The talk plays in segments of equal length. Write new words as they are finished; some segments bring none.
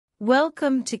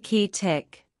Welcome to Key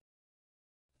Tech.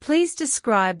 Please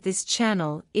describe this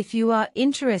channel if you are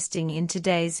interested in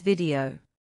today's video.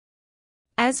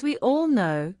 As we all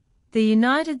know, the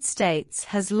United States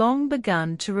has long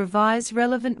begun to revise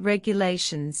relevant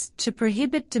regulations to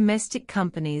prohibit domestic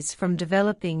companies from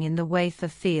developing in the wafer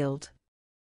field.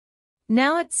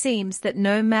 Now it seems that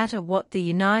no matter what the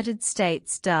United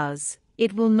States does,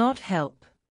 it will not help.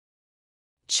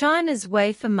 China's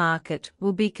wafer market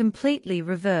will be completely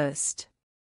reversed.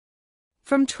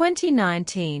 From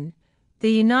 2019,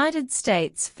 the United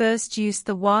States first used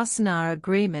the Wassenaar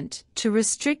Agreement to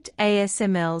restrict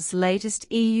ASML's latest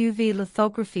EUV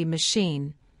lithography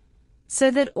machine, so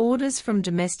that orders from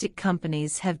domestic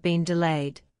companies have been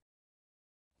delayed.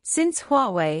 Since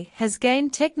Huawei has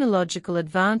gained technological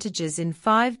advantages in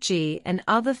 5G and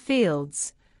other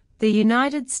fields, the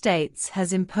United States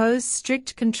has imposed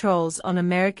strict controls on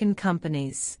American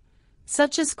companies,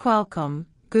 such as Qualcomm,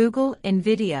 Google,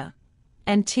 Nvidia,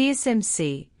 and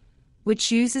TSMC, which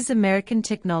uses American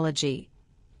technology,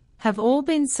 have all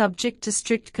been subject to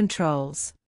strict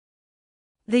controls.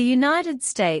 The United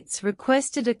States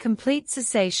requested a complete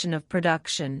cessation of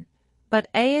production, but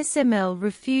ASML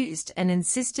refused and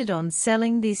insisted on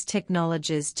selling these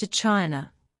technologies to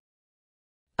China.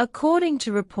 According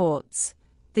to reports,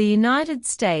 the United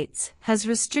States has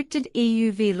restricted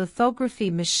EUV lithography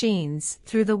machines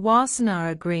through the Wassenaar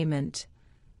Agreement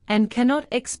and cannot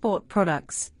export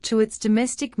products to its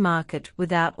domestic market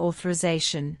without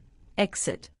authorization,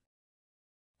 exit.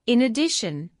 In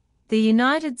addition, the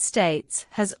United States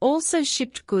has also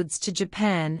shipped goods to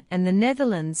Japan and the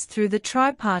Netherlands through the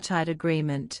tripartite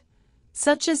agreement,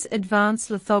 such as advanced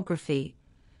lithography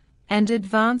and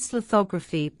advanced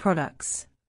lithography products.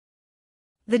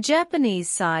 The Japanese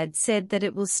side said that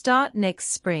it will start next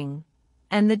spring,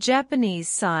 and the Japanese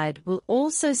side will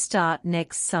also start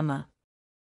next summer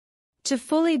to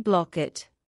fully block it.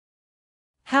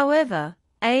 However,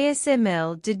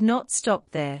 ASML did not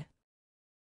stop there.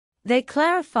 They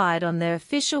clarified on their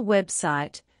official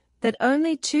website that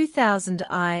only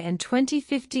 2000i and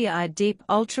 2050i deep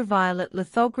ultraviolet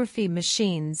lithography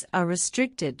machines are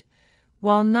restricted,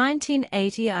 while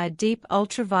 1980i deep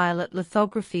ultraviolet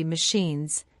lithography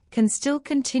machines can still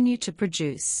continue to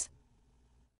produce.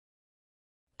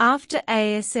 After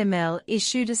ASML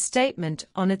issued a statement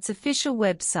on its official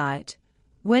website,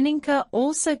 Wenninke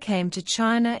also came to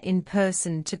China in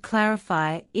person to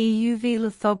clarify EUV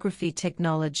lithography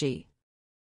technology.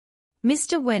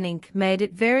 Mr. Wenninke made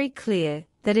it very clear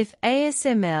that if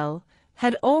ASML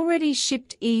had already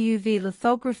shipped EUV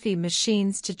lithography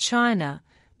machines to China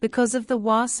because of the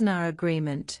Wassenaar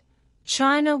Agreement,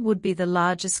 China would be the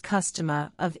largest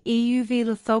customer of EUV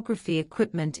lithography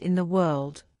equipment in the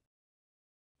world.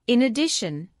 In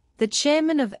addition, the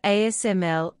chairman of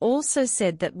ASML also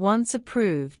said that once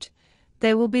approved,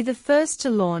 they will be the first to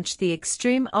launch the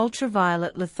extreme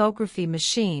ultraviolet lithography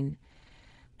machine,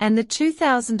 and the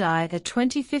 2000i to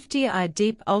 2050i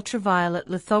deep ultraviolet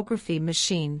lithography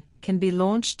machine can be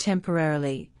launched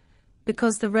temporarily,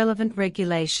 because the relevant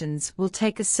regulations will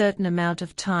take a certain amount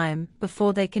of time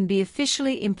before they can be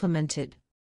officially implemented.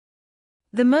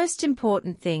 The most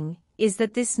important thing is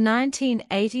that this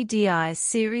 1980Di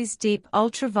series deep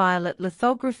ultraviolet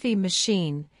lithography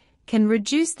machine can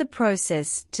reduce the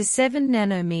process to 7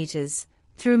 nanometers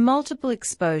through multiple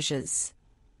exposures,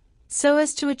 so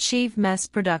as to achieve mass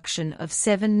production of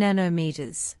 7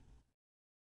 nanometers.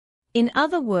 In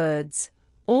other words,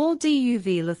 all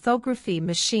DUV lithography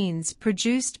machines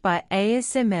produced by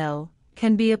ASML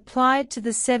can be applied to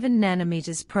the 7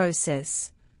 nanometers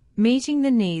process, meeting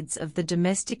the needs of the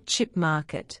domestic chip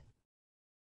market.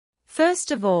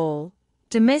 First of all,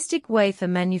 domestic wafer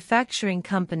manufacturing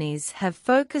companies have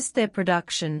focused their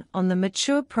production on the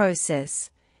mature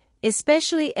process,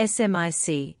 especially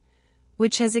SMIC,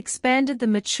 which has expanded the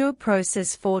mature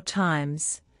process 4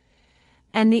 times,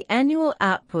 and the annual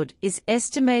output is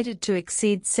estimated to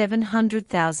exceed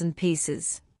 700,000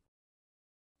 pieces.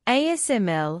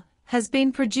 ASML has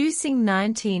been producing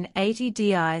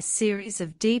 1980Di series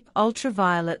of deep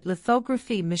ultraviolet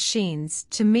lithography machines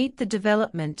to meet the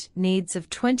development needs of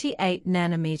 28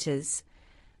 nanometers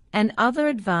and other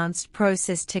advanced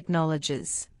process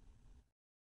technologies.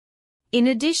 In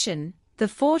addition, the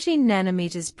 14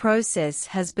 nanometers process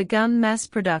has begun mass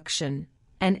production,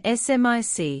 and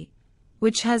SMIC,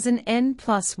 which has an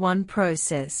N+1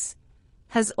 process,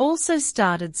 has also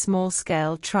started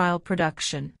small-scale trial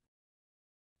production.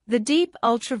 The deep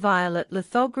ultraviolet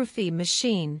lithography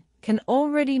machine can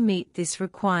already meet this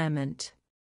requirement.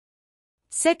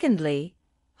 Secondly,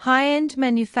 high-end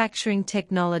manufacturing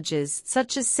technologies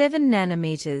such as 7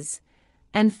 nanometers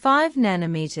and 5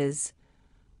 nanometers,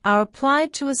 are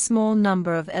applied to a small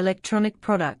number of electronic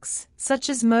products, such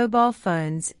as mobile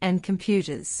phones and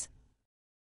computers.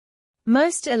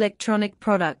 Most electronic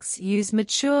products use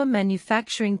mature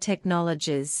manufacturing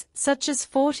technologies, such as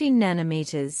 14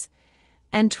 nanometers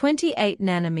and 28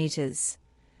 nanometers,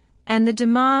 and the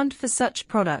demand for such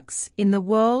products in the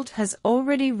world has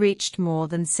already reached more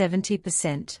than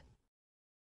 70%.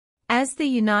 As the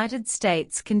United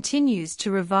States continues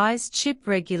to revise chip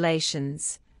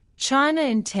regulations, China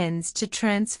intends to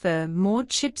transfer more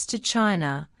chips to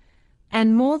China,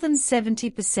 and more than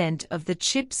 70% of the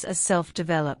chips are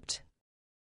self-developed.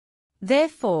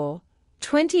 Therefore,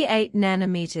 28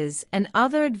 nanometers and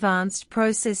other advanced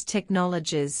process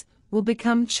technologies will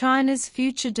become China's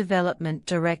future development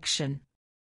direction.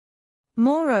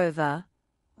 Moreover,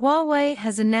 Huawei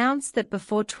has announced that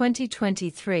before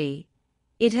 2023,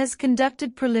 it has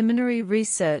conducted preliminary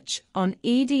research on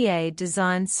EDA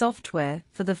design software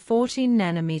for the 14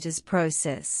 nanometers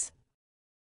process.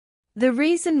 The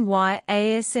reason why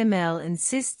ASML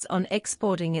insists on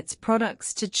exporting its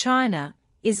products to China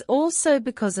is also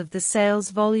because of the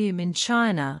sales volume in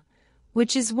China,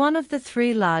 which is one of the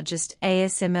 3 largest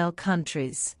ASML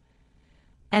countries,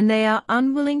 and they are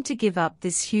unwilling to give up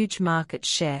this huge market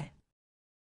share.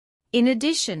 In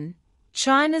addition,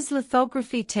 China's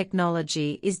lithography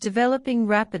technology is developing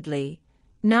rapidly.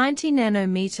 90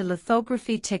 nanometer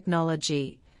lithography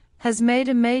technology has made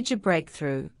a major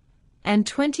breakthrough, and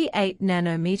 28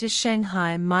 nanometer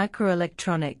Shanghai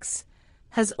Microelectronics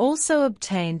has also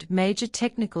obtained major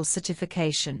technical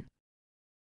certification.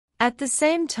 At the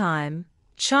same time,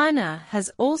 China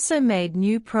has also made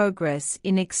new progress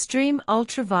in extreme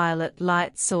ultraviolet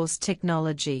light source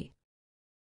technology.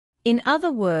 In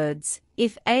other words,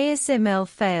 if ASML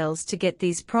fails to get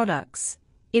these products,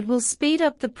 it will speed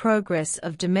up the progress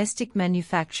of domestic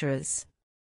manufacturers.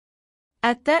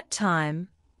 At that time,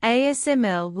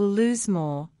 ASML will lose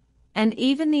more, and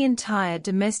even the entire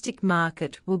domestic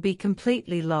market will be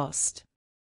completely lost.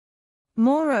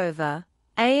 Moreover,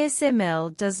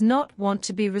 ASML does not want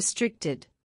to be restricted.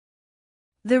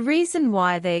 The reason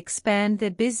why they expand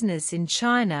their business in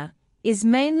China is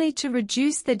mainly to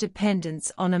reduce their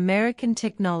dependence on American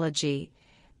technology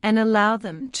and allow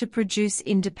them to produce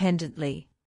independently.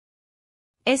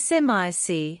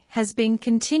 SMIC has been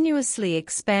continuously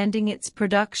expanding its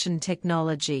production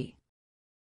technology.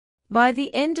 By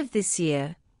the end of this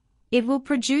year, it will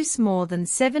produce more than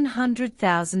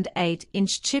 700,000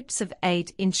 8-inch chips of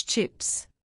 8-inch chips.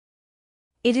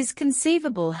 It is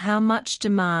conceivable how much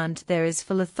demand there is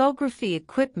for lithography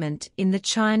equipment in the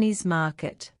Chinese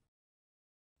market.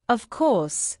 Of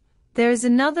course, there is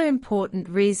another important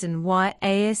reason why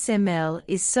ASML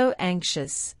is so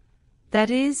anxious. That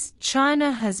is,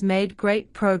 China has made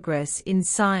great progress in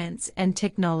science and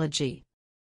technology.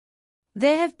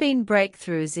 There have been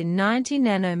breakthroughs in 90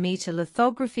 nanometer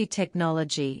lithography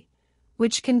technology,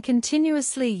 which can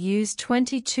continuously use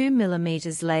 22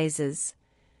 mm lasers,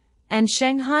 and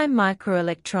Shanghai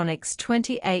Microelectronics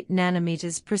 28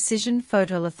 nanometers precision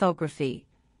photolithography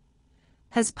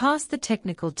has passed the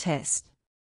technical test.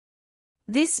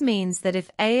 This means that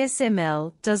if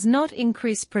ASML does not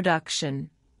increase production,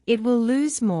 it will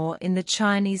lose more in the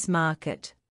Chinese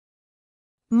market.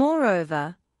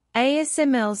 Moreover,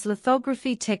 ASML's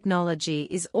lithography technology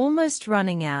is almost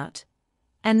running out,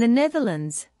 and the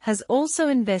Netherlands has also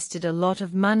invested a lot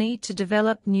of money to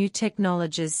develop new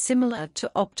technologies similar to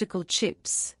optical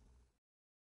chips.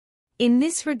 In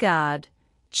this regard,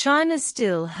 China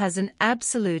still has an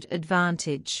absolute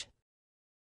advantage.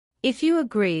 If you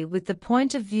agree with the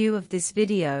point of view of this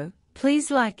video, please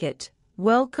like it.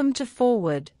 Welcome to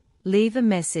Forward, leave a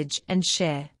message and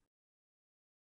share.